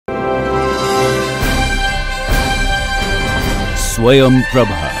Swayam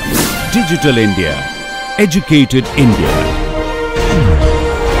Prabha. Digital India. Educated India.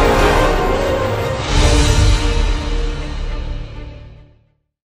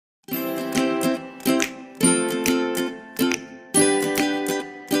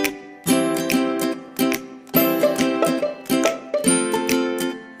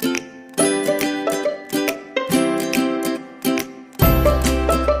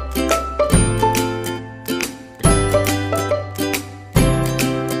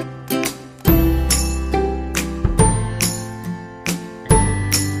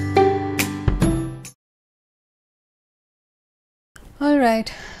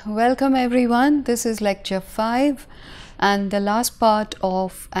 Alright, welcome everyone. This is lecture 5 and the last part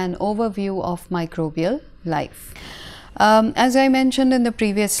of an overview of microbial life. As I mentioned in the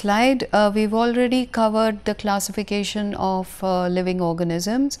previous slide, we've already covered the classification of living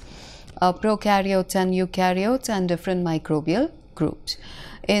organisms, prokaryotes and eukaryotes, and different microbial groups.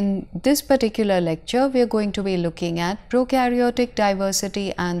 In this particular lecture, we are going to be looking at prokaryotic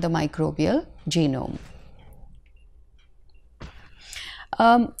diversity and the microbial genome.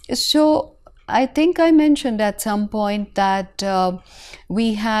 So I think I mentioned at some point that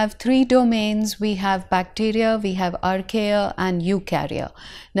we have 3 domains. We have bacteria, we have archaea and eukarya.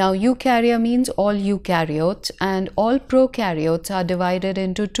 Now eukarya means all eukaryotes, and all prokaryotes are divided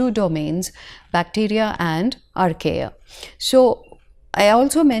into 2 domains, bacteria and archaea. So I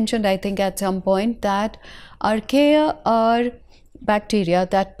also mentioned, I think at some point, that archaea are bacteria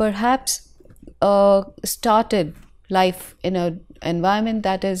that perhaps started life in an environment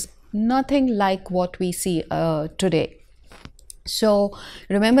that is nothing like what we see today. So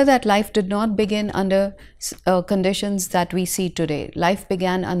remember that life did not begin under conditions that we see today. Life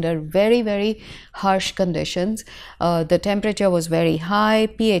began under very, very harsh conditions. The temperature was very high,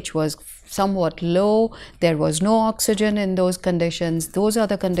 pH was somewhat low, there was no oxygen in those conditions. Those are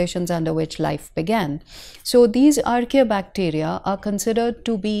the conditions under which life began. So these archaeobacteria are considered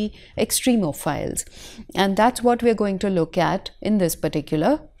to be extremophiles, and that's what we're going to look at in this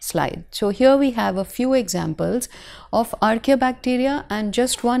particular slide. So here we have a few examples of archaeobacteria and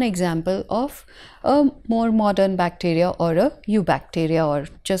just one example of a more modern bacteria or a eubacteria or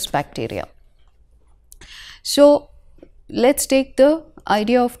just bacteria. So let's take the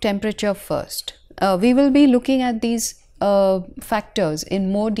idea of temperature first. We will be looking at these factors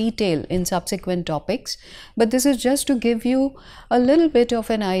in more detail in subsequent topics, but this is just to give you a little bit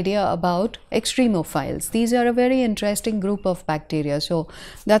of an idea about extremophiles. These are a very interesting group of bacteria, so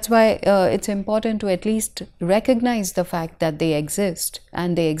that's why it's important to at least recognize the fact that they exist,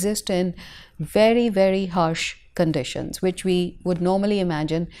 and they exist in very, very harsh conditions which we would normally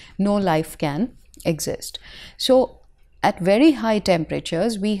imagine no life can exist. So at very high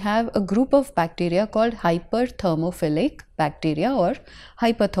temperatures, we have a group of bacteria called hyperthermophilic bacteria or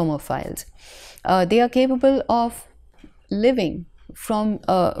hyperthermophiles. They are capable of living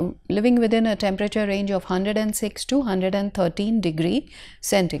within a temperature range of 106 to 113 degree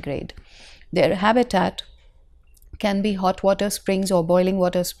centigrade. Their habitat can be hot water springs or boiling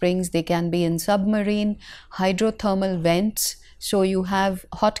water springs. They can be in submarine hydrothermal vents. So you have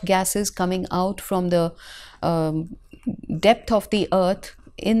hot gases coming out from the depth of the earth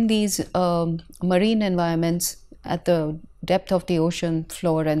in these marine environments at the depth of the ocean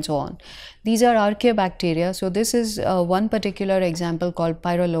floor and so on. These are archaeobacteria. So this is one particular example called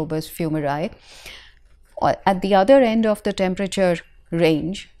Pyrolobus fumari. At the other end of the temperature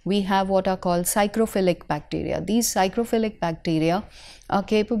range, we have what are called psychrophilic bacteria. These psychrophilic bacteria are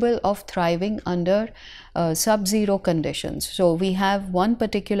capable of thriving under sub-zero conditions. So we have one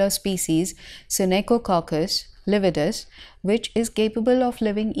particular species, Synechococcus lividus, which is capable of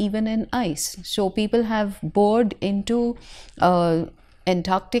living even in ice. So people have bored into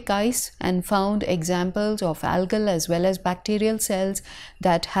Antarctic ice and found examples of algal as well as bacterial cells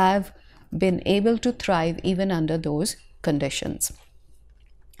that have been able to thrive even under those conditions.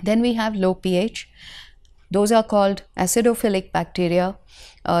 Then we have low pH. Those are called acidophilic bacteria.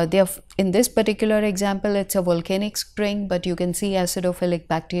 In this particular example, it's a volcanic spring, but you can see acidophilic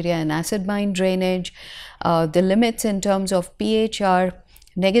bacteria in acid mine drainage. The limits in terms of pH are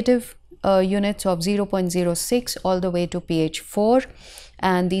negative units of 0.06 all the way to pH 4,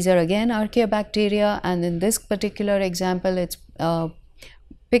 and these are again archaeobacteria, and in this particular example it's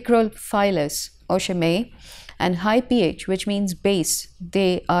Picrophilus oshimei, and high pH, which means base.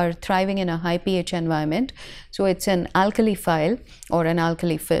 They are thriving in a high pH environment. So it's an alkaliphile or an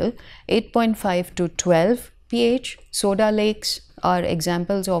alkaliphil, 8.5 to 12 pH. Soda lakes are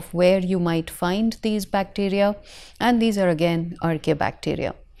examples of where you might find these bacteria, and these are again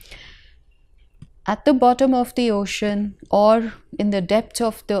archaeobacteria. at the bottom of the ocean or in the depths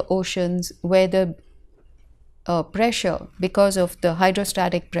of the oceans where the pressure, because of the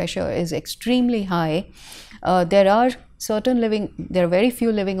hydrostatic pressure, is extremely high, there are very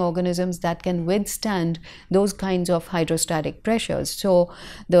few living organisms that can withstand those kinds of hydrostatic pressures. So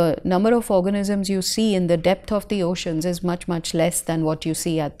the number of organisms you see in the depth of the oceans is much less than what you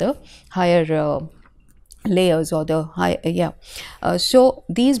see at the higher layers or the high so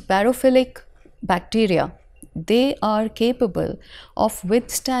these barophilic bacteria, they are capable of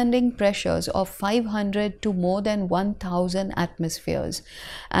withstanding pressures of 500 to more than 1000 atmospheres.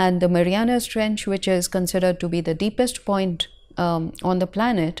 And the Marianas Trench, which is considered to be the deepest point on the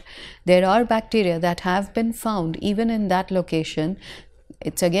planet, there are bacteria that have been found even in that location.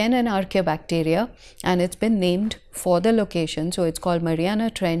 It's again an archaeobacteria and it's been named for the location, so it's called Mariana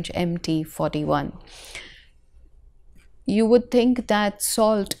Trench MT41. You would think that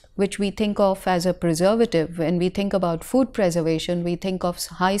salt, which we think of as a preservative, when we think about food preservation, we think of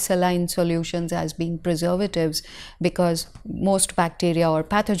high saline solutions as being preservatives because most bacteria or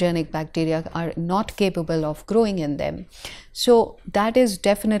pathogenic bacteria are not capable of growing in them. So that is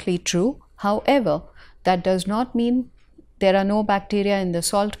definitely true. However, that does not mean there are no bacteria in the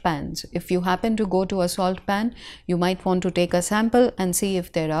salt pans. If you happen to go to a salt pan, you might want to take a sample and see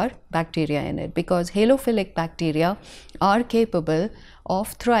if there are bacteria in it, because halophilic bacteria are capable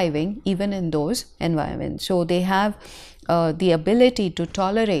of thriving even in those environments. So they have the ability to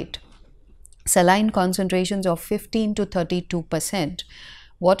tolerate saline concentrations of 15 to 32%.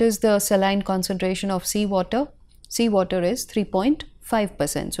 What is the saline concentration of seawater? Seawater is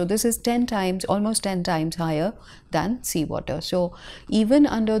 3.5%. So this is 10 times, almost 10 times higher than seawater. So even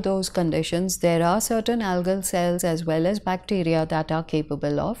under those conditions, there are certain algal cells as well as bacteria that are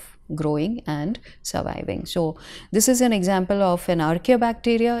capable of growing and surviving. So this is an example of an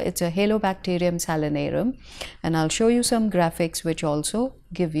archaeobacteria. It's a Halobacterium salinarum, and I'll show you some graphics which also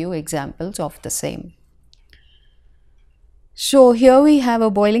give you examples of the same. So here we have a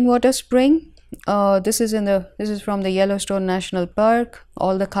boiling water spring. This is from the Yellowstone National Park.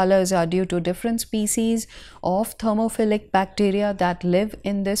 All the colors are due to different species of thermophilic bacteria that live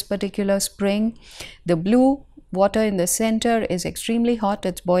in this particular spring. The blue water in the center is extremely hot,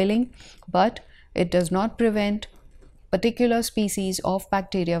 it's boiling, but it does not prevent particular species of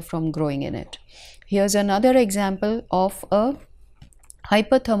bacteria from growing in it. Here's another example of a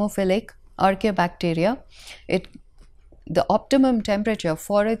hyperthermophilic archaeobacteria. The optimum temperature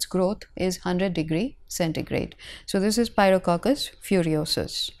for its growth is 100 degrees centigrade. So this is Pyrococcus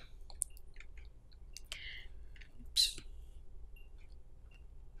furiosus.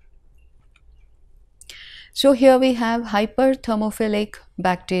 So here we have hyperthermophilic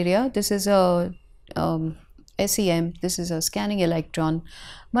bacteria. This is a SEM, this is a scanning electron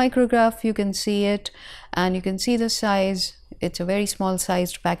micrograph. You can see it and you can see the size. It's a very small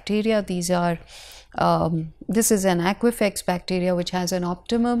sized bacteria. These are this is an Aquifex bacteria which has an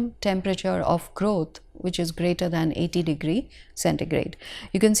optimum temperature of growth which is greater than 80 degrees centigrade.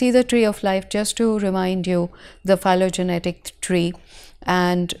 You can see the tree of life, just to remind you, the phylogenetic tree,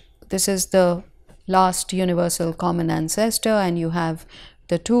 and this is the last universal common ancestor, and you have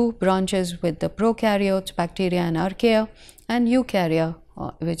the two branches with the prokaryotes, bacteria and archaea, and eukarya,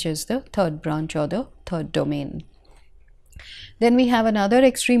 which is the third branch or the third domain. Then we have another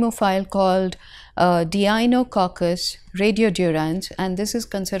extremophile called Deinococcus radiodurans, and this is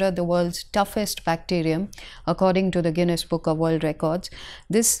considered the world's toughest bacterium according to the Guinness Book of World Records.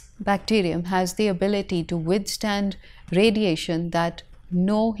 This bacterium has the ability to withstand radiation that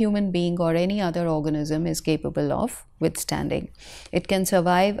no human being or any other organism is capable of withstanding. It can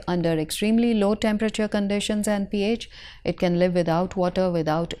survive under extremely low temperature conditions and pH. It can live without water,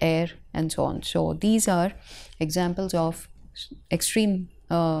 without air, and so on. So these are examples of extreme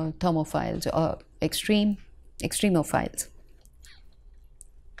thermophiles or extremophiles.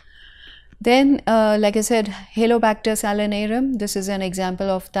 Then like I said, Halobacter salinarum, this is an example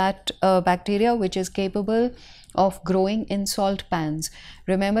of that bacteria which is capable of growing in salt pans.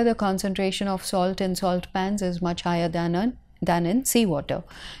 Remember, the concentration of salt in salt pans is much higher than in seawater.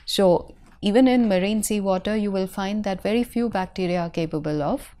 So even in marine seawater, you will find that very few bacteria are capable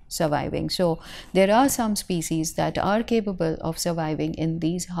of surviving. So there are some species that are capable of surviving in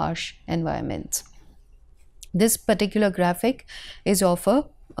these harsh environments. This particular graphic is of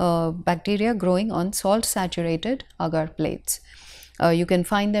a bacteria growing on salt saturated agar plates. You can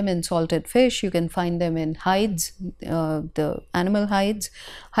find them in salted fish, you can find them in hides, the animal hides,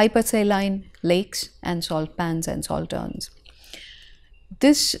 hypersaline lakes, and salt pans and salt urns.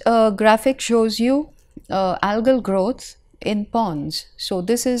 This graphic shows you algal growth in ponds. So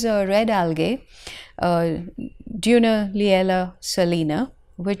this is a red algae, Dunaliella salina,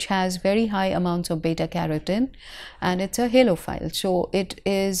 which has very high amounts of beta carotene, and it's a halophile. So it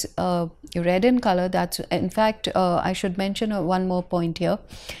is red in color. That's, in fact, I should mention one more point here,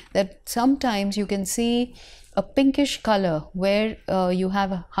 that sometimes you can see a pinkish color where you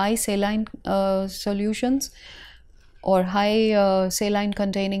have high saline solutions or high saline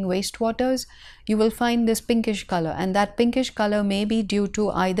containing wastewaters. You will find this pinkish color, and that pinkish color may be due to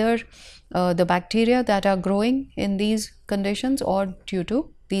either the bacteria that are growing in these conditions or due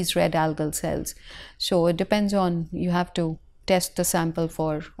to these red algal cells. So it depends on, you have to test the sample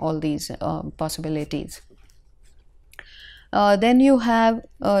for all these possibilities. Then you have,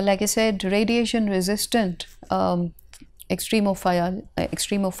 like I said, radiation resistant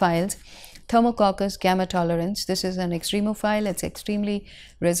extremophiles. Thermococcus gamma tolerans. This is an extremophile. It's extremely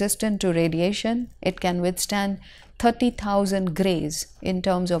resistant to radiation. It can withstand 30,000 grays in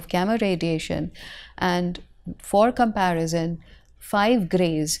terms of gamma radiation, and for comparison, 5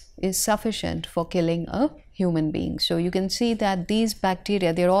 grays is sufficient for killing a human being. So you can see that these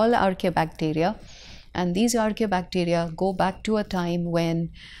bacteria, they're all archaeobacteria, and these archaeobacteria go back to a time when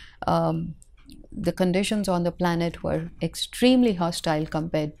the conditions on the planet were extremely hostile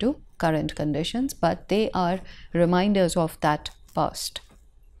compared to current conditions, but they are reminders of that past.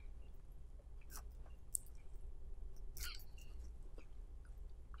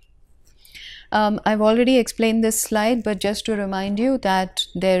 I've already explained this slide, but just to remind you that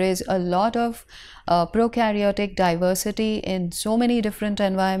there is a lot of prokaryotic diversity in so many different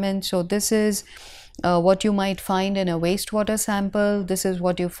environments. So this is what you might find in a wastewater sample. This is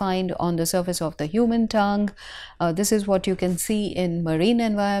what you find on the surface of the human tongue. This is what you can see in marine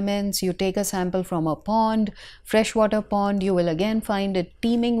environments. You take a sample from a pond, freshwater pond, you will again find it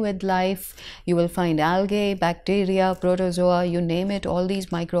teeming with life. You will find algae, bacteria, protozoa, you name it, all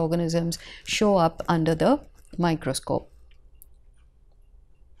these microorganisms show up under the microscope.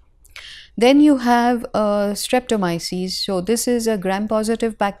 Then you have streptomyces. So this is a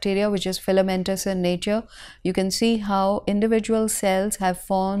gram-positive bacteria which is filamentous in nature. You can see how individual cells have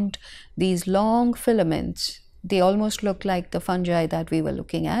formed these long filaments. They almost look like the fungi that we were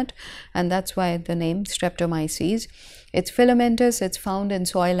looking at, and that's why the name streptomyces. It's filamentous, it's found in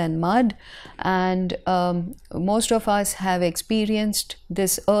soil and mud, and most of us have experienced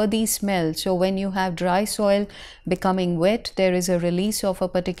this earthy smell. So when you have dry soil becoming wet, there is a release of a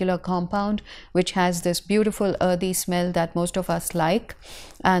particular compound which has this beautiful earthy smell that most of us like,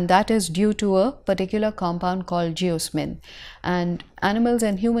 and that is due to a particular compound called geosmin. And animals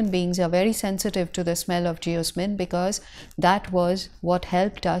and human beings are very sensitive to the smell of geosmin because that was what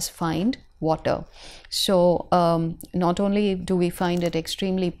helped us find water. So not only do we find it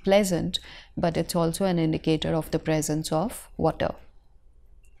extremely pleasant, but it's also an indicator of the presence of water.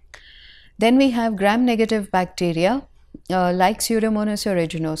 Then we have gram-negative bacteria like Pseudomonas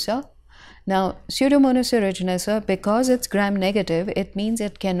aeruginosa. Now, Pseudomonas aeruginosa, because it's gram-negative, it means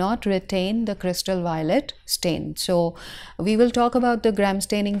it cannot retain the crystal violet stain. So we will talk about the gram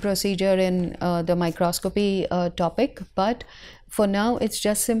staining procedure in the microscopy topic, but for now it's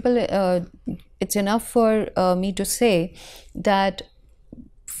just simple. It's enough for me to say that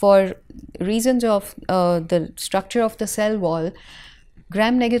for reasons of the structure of the cell wall,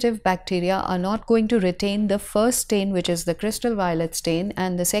 gram-negative bacteria are not going to retain the first stain, which is the crystal violet stain,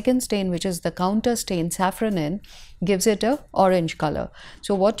 and the second stain, which is the counter stain, safranin, gives it a orange color.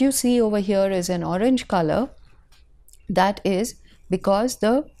 So what you see over here is an orange color. That is because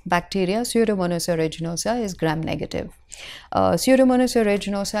the bacteria Pseudomonas aeruginosa is gram-negative. Pseudomonas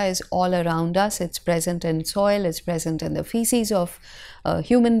aeruginosa is all around us. It's present in soil, it's present in the feces of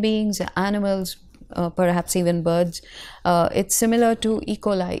human beings, animals, perhaps even birds. It's similar to E.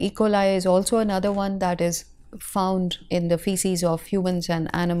 coli. E. coli is also another one that is found in the feces of humans and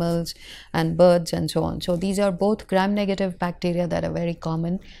animals and birds and so on. So these are both gram-negative bacteria that are very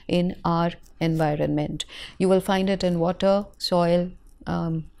common in our environment. You will find it in water, soil,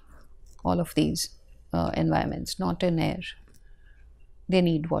 all of these environments, not in air. They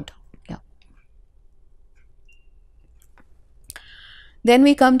need water. Then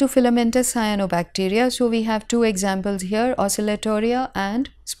we come to filamentous cyanobacteria. So we have two examples here, Oscillatoria and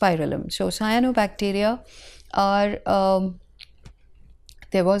Spirillum. So cyanobacteria are,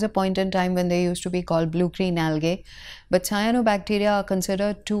 there was a point in time when they used to be called blue-green algae, but cyanobacteria are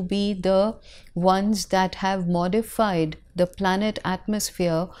considered to be the ones that have modified the planet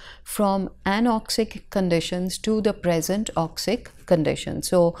atmosphere from anoxic conditions to the present oxic condition.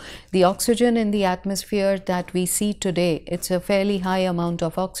 So the oxygen in the atmosphere that we see today, it's a fairly high amount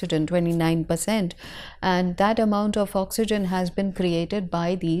of oxygen, 29%, and that amount of oxygen has been created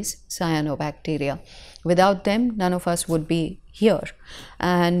by these cyanobacteria. Without them, none of us would be here.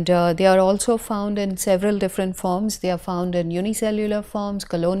 And they are also found in several different forms. They are found in unicellular forms,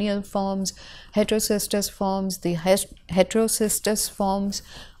 colonial forms, heterocystous forms. The heterocystous forms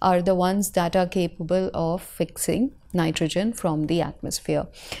are the ones that are capable of fixing nitrogen from the atmosphere.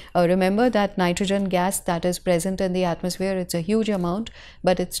 Remember that nitrogen gas that is present in the atmosphere, it's a huge amount,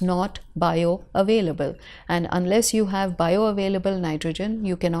 but it's not bioavailable. And unless you have bioavailable nitrogen,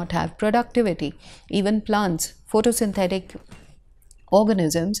 you cannot have productivity. Even plants, photosynthetic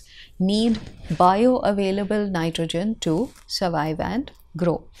organisms, need bioavailable nitrogen to survive and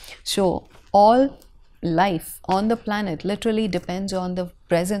grow. So all life on the planet literally depends on the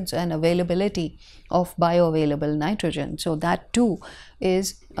presence and availability of bioavailable nitrogen. So that too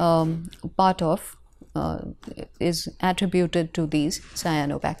is part of is attributed to these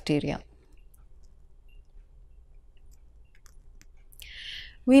cyanobacteria.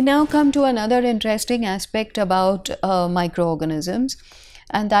 We now come to another interesting aspect about microorganisms,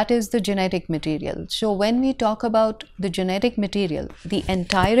 and that is the genetic material. So when we talk about the genetic material, the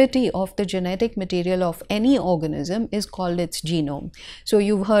entirety of the genetic material of any organism is called its genome. So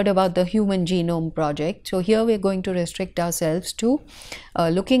you've heard about the Human Genome Project. So here we're going to restrict ourselves to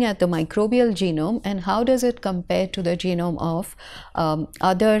looking at the microbial genome and how does it compare to the genome of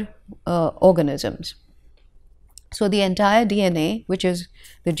other organisms. So the entire DNA, which is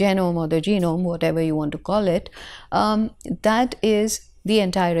the genome or the genome, whatever you want to call it, that is the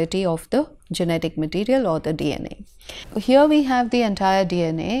entirety of the genetic material or the DNA. Here we have the entire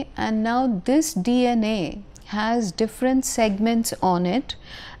DNA, and now this DNA has different segments on it,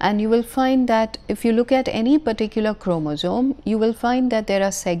 and you will find that if you look at any particular chromosome, you will find that there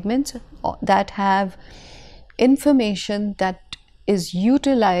are segments that have information that is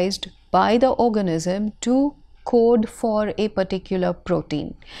utilized by the organism to code for a particular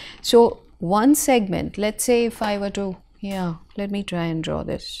protein. So one segment, let's say if I were to, let me try and draw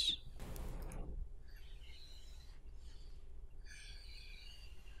this.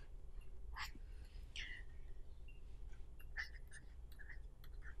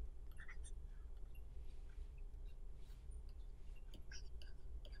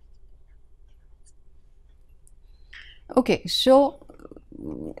 Okay, so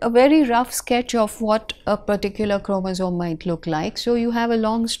a very rough sketch of what a particular chromosome might look like. So you have a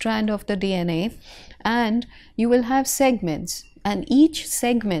long strand of the DNA and you will have segments, and each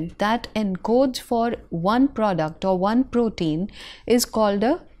segment that encodes for one product or one protein is called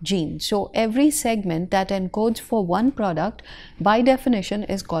a gene. So every segment that encodes for one product by definition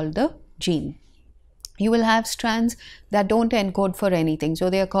is called the gene. You will have strands that don't encode for anything, so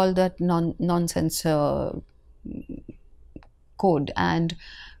they are called the nonsense code, and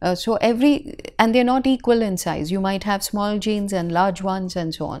and they're not equal in size. You might have small genes and large ones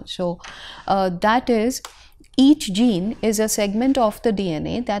and so on. So that is, each gene is a segment of the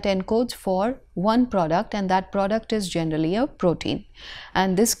DNA that encodes for one product, and that product is generally a protein.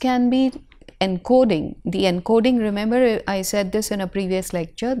 And this can be encoding. The encoding, remember I said this in a previous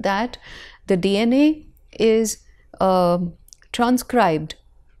lecture, that the DNA is transcribed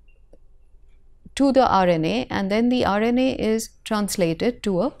to the RNA, and then the RNA is translated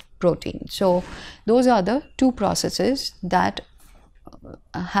to a protein. So those are the two processes that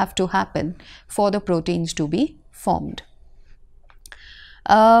have to happen for the proteins to be formed.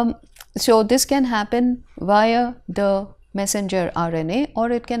 So this can happen via the messenger RNA,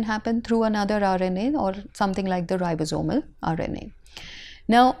 or it can happen through another RNA or something like the ribosomal RNA.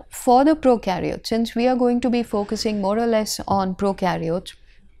 Now for the prokaryotes, since we are going to be focusing more or less on prokaryotes,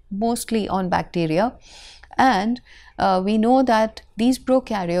 mostly on bacteria, and we know that these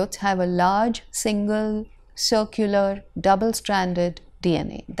prokaryotes have a large single circular double-stranded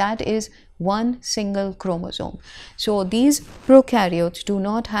DNA, that is one single chromosome. So these prokaryotes do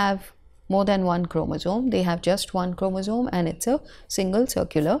not have more than one chromosome, they have just one chromosome, and it's a single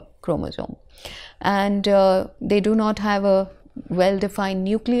circular chromosome, and they do not have a well-defined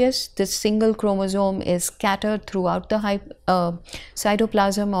nucleus. This single chromosome is scattered throughout the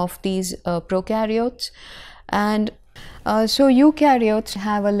cytoplasm of these prokaryotes, and so eukaryotes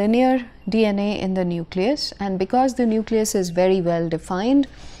have a linear DNA in the nucleus, and because the nucleus is very well defined,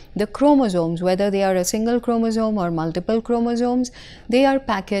 the chromosomes, whether they are a single chromosome or multiple chromosomes, they are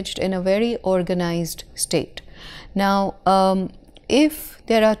packaged in a very organized state. Now, if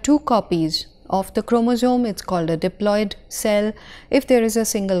there are two copies of the chromosome, it's called a diploid cell. If there is a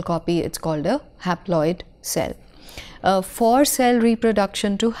single copy, it's called a haploid cell. For cell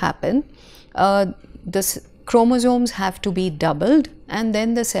reproduction to happen, the chromosomes have to be doubled and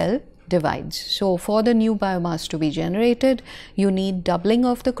then the cell divides. So, for the new biomass to be generated, you need doubling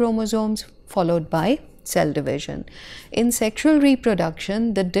of the chromosomes followed by cell division. In sexual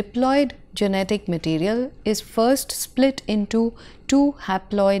reproduction, the diploid genetic material is first split into two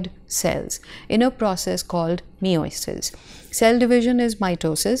haploid cells in a process called meiosis. Cell division is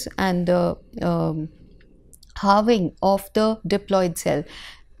mitosis, and the halving of the diploid cell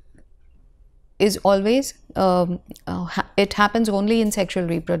is always it happens only in sexual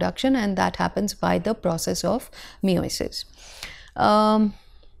reproduction, and that happens by the process of meiosis.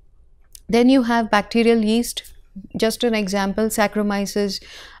 Then you have bacterial yeast. Just an example, Saccharomyces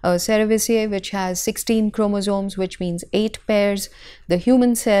cerevisiae, which has 16 chromosomes, which means 8 pairs. The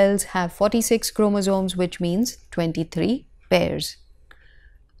human cells have 46 chromosomes, which means 23 pairs.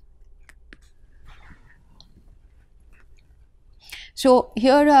 So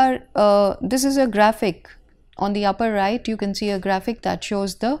here are, this is a graphic. On the upper right, you can see a graphic that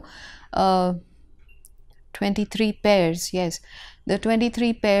shows the 23 pairs, yes, the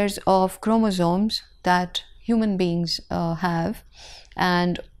 23 pairs of chromosomes that human beings have,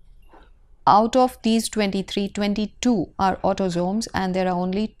 and out of these 23, 22 are autosomes, and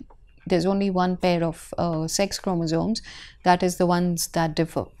there's only one pair of sex chromosomes, that is the ones that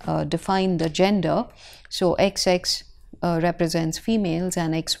define the gender. So XX represents females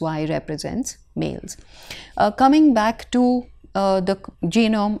and XY represents males. Coming back to the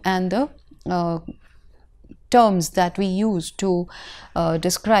genome and the terms that we use to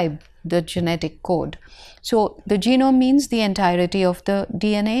describe the genetic code. So the genome means the entirety of the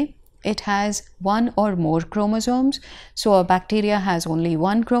DNA. It has one or more chromosomes. So a bacteria has only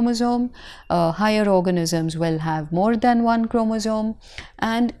one chromosome. Higher organisms will have more than one chromosome,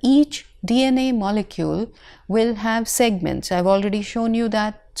 and each DNA molecule will have segments. I've already shown you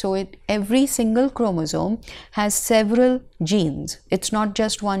that. So every single chromosome has several genes. It's not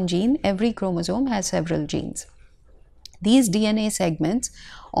just one gene. Every chromosome has several genes. These DNA segments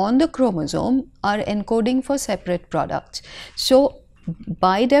on the chromosome are encoding for separate products. So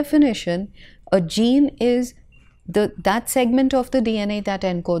by definition, a gene is that segment of the DNA that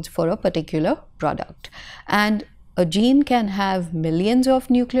encodes for a particular product. And a gene can have millions of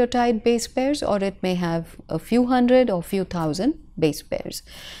nucleotide base pairs, or it may have a few hundred or few thousand base pairs.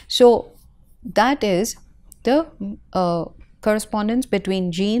 So that is the correspondence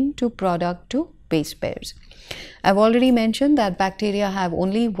between gene to product to base pairs. I've already mentioned that bacteria have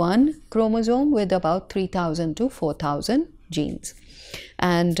only one chromosome with about 3,000 to 4,000 genes.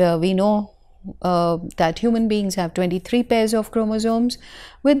 And we know that human beings have 23 pairs of chromosomes,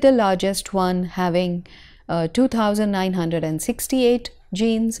 with the largest one having 2,968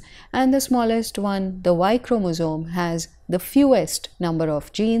 genes, and the smallest one, the Y chromosome, has the fewest number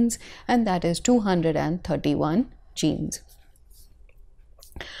of genes, and that is 231 genes.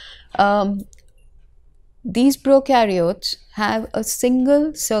 These prokaryotes have a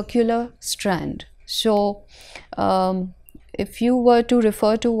single circular strand. So if you were to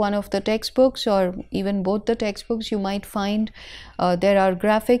refer to one of the textbooks or even both the textbooks, you might find there are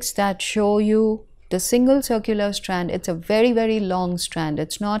graphics that show you the single circular strand. It's a very, very long strand.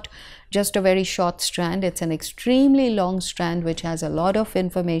 It's not just a very short strand. It's an extremely long strand which has a lot of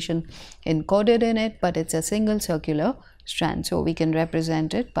information encoded in it, but it's a single circular strand. So we can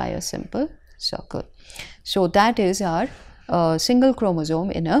represent it by a simple circle. So that is our single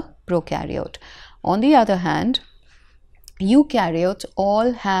chromosome in a prokaryote. On the other hand, eukaryotes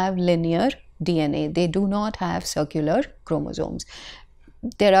all have linear DNA. They do not have circular chromosomes.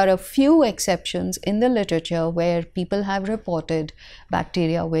 There are a few exceptions in the literature where people have reported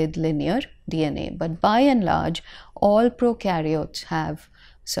bacteria with linear DNA, but by and large, all prokaryotes have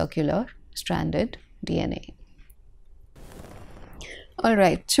circular stranded DNA. All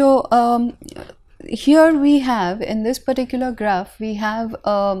right, so here we have, in this particular graph, we have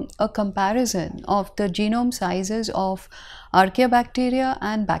a comparison of the genome sizes of archaeobacteria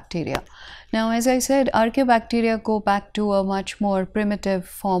and bacteria. Now, as I said, archaeobacteria go back to a much more primitive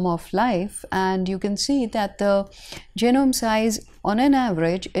form of life, and you can see that the genome size on an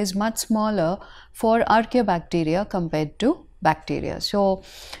average is much smaller for archaeobacteria compared to bacteria. So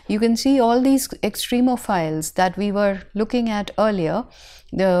you can see all these extremophiles that we were looking at earlier,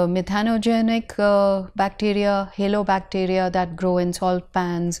 the methanogenic bacteria, halobacteria that grow in salt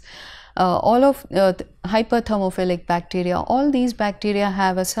pans, all of hyperthermophilic bacteria, all these bacteria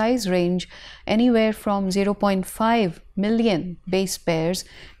have a size range anywhere from 0.5 million base pairs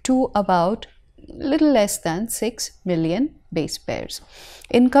to about little less than 6 million base pairs.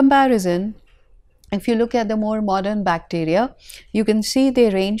 In comparison, if you look at the more modern bacteria, you can see they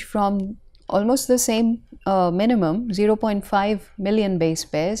range from almost the same minimum, 0.5 million base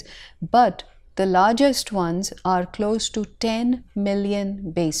pairs, but the largest ones are close to 10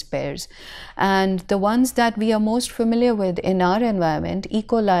 million base pairs. And the ones that we are most familiar with in our environment, E.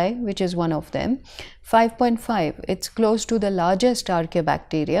 coli, which is one of them, 5.5, it's close to the largest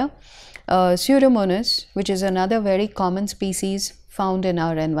archaeobacteria. Pseudomonas, which is another very common species found in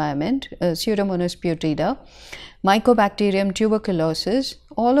our environment, Pseudomonas putida, Mycobacterium tuberculosis,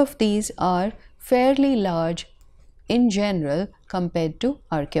 all of these are fairly large in general compared to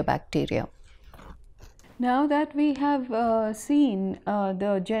archaeobacteria. Now that we have seen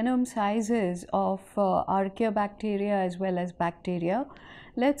the genome sizes of archaeobacteria as well as bacteria,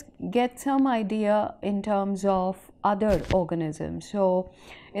 let's get some idea in terms of other organisms. So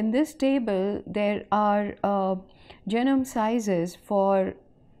in this table there are genome sizes for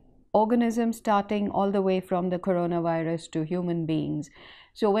organisms starting all the way from the coronavirus to human beings.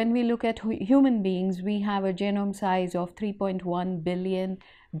 So when we look at human beings, we have a genome size of 3.1 billion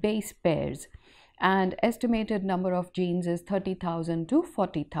base pairs, and estimated number of genes is 30,000 to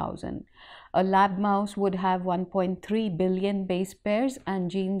 40,000. A lab mouse would have 1.3 billion base pairs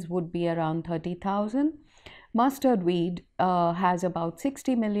and genes would be around 30,000. Mustard weed has about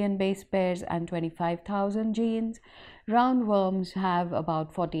 60 million base pairs and 25,000 genes. Roundworms have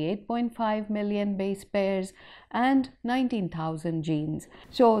about 48.5 million base pairs and 19,000 genes.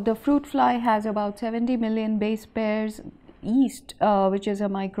 So the fruit fly has about 70 million base pairs. Yeast, which is a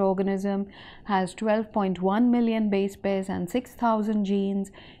microorganism, has 12.1 million base pairs and 6,000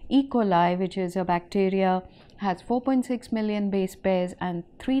 genes. E. coli, which is a bacteria, has 4.6 million base pairs and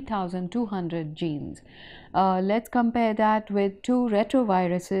 3,200 genes. Let's compare that with two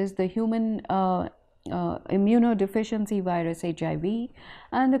retroviruses, the human immunodeficiency virus HIV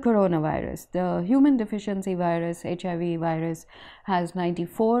and the coronavirus. The human deficiency virus, HIV virus, has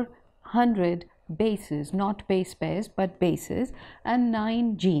 9,400 bases, not base pairs but bases, and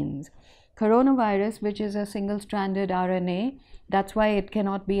 9 genes. Coronavirus, which is a single-stranded RNA, that's why it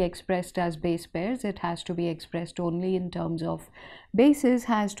cannot be expressed as base pairs, it has to be expressed only in terms of bases,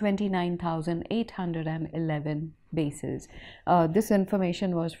 has 29,811 bases. This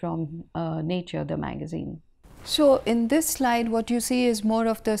information was from Nature, the magazine. So in this slide what you see is more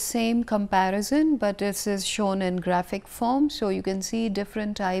of the same comparison, but this is shown in graphic form. So you can see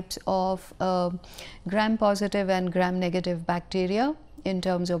different types of gram-positive and gram-negative bacteria in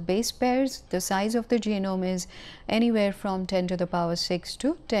terms of base pairs. The size of the genome is anywhere from 10 to the power 6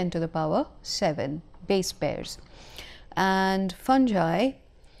 to 10 to the power 7 base pairs. And fungi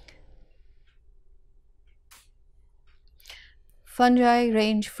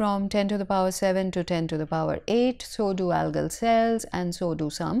range from 10 to the power 7 to 10 to the power 8, so do algal cells and so do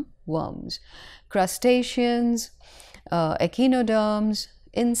some worms. Crustaceans, echinoderms,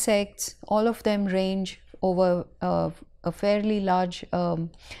 insects, all of them range over a fairly large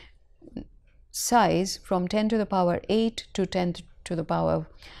size from 10 to the power 8 to 10 to the power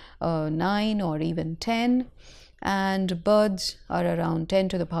 9 or even 10, and birds are around 10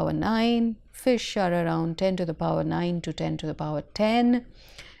 to the power 9. Fish are around 10 to the power 9 to 10 to the power 10.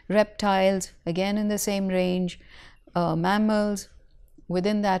 Reptiles, again in the same range. Mammals,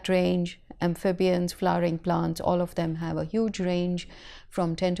 within that range. Amphibians, flowering plants, all of them have a huge range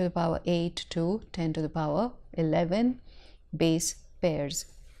from 10 to the power 8 to 10 to the power 11 base pairs.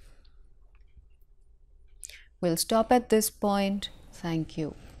 We'll stop at this point. Thank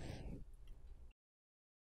you.